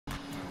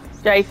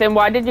Jason,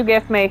 why did you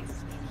gift me?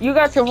 You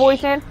got your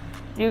voice in?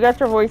 You got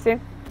your voice in?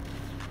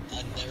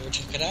 I never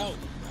took it out.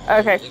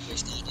 Okay.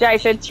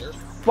 Jason,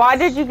 why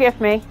did you gift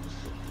me?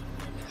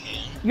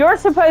 You're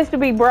supposed to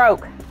be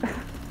broke.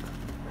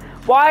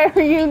 Why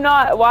are you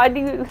not? Why do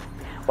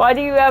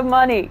you have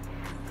money?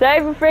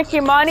 Save a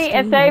freaking money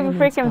and save a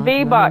freaking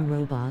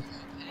V-Bucks.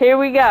 Here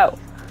we go.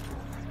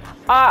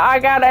 I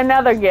got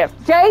another gift.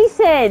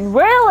 Jason,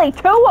 really?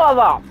 2 of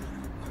them.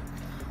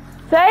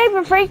 Save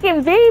a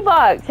freaking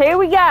V-Bucks. Here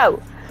we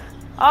go.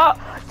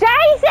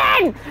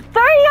 Jason! 3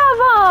 of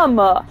them!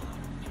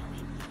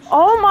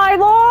 Oh my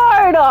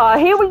lord!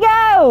 Here we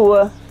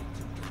go.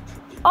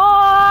 Oh,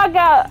 I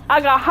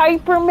got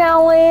Hyper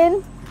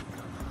Melon.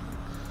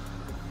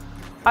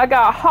 I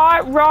got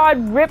Hot Rod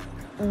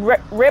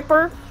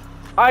Ripper.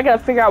 I gotta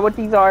figure out what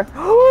these are.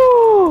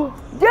 You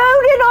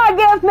did not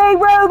give me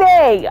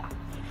Rudy!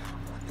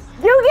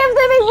 You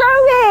gifted me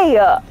Rudy!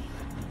 I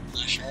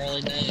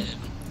surely did.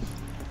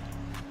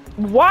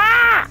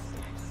 Wow!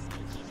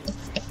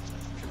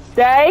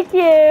 Thank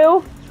you.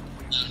 No,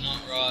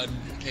 not Rod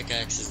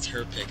pickaxe, it's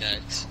her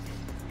pickaxe.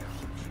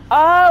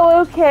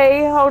 Oh,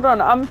 okay. Hold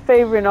on. I'm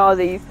favoring all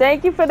these.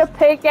 Thank you for the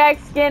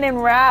pickaxe skin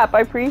and wrap.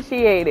 I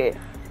appreciate it.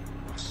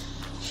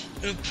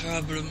 No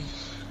problem.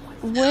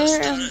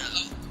 Where?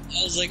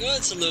 I was like, oh,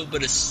 it's a little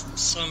bit of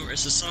summer.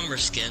 It's a summer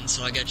skin,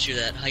 so I got you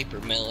that Hyper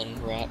Melon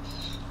wrap.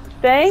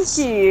 Thank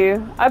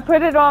you. I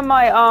put it on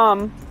my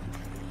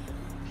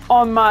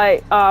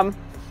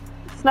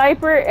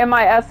sniper and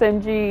my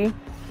SMG.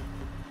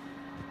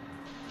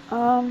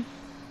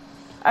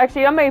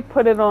 Actually, I may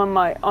put it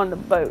on the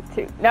boat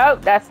too. No,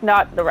 that's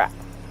not the wrap.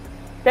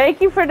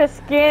 Thank you for the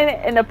skin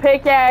and the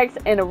pickaxe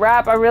and the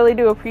wrap. I really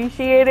do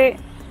appreciate it.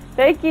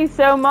 Thank you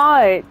so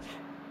much.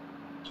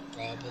 No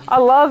problem. I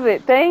love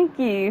it. Thank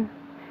you.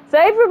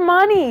 Save your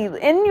money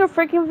in your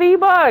freaking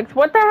V-Bucks.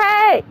 What the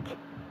heck?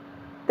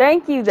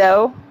 Thank you,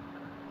 though.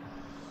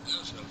 That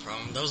was no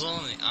problem. That was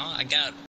only I got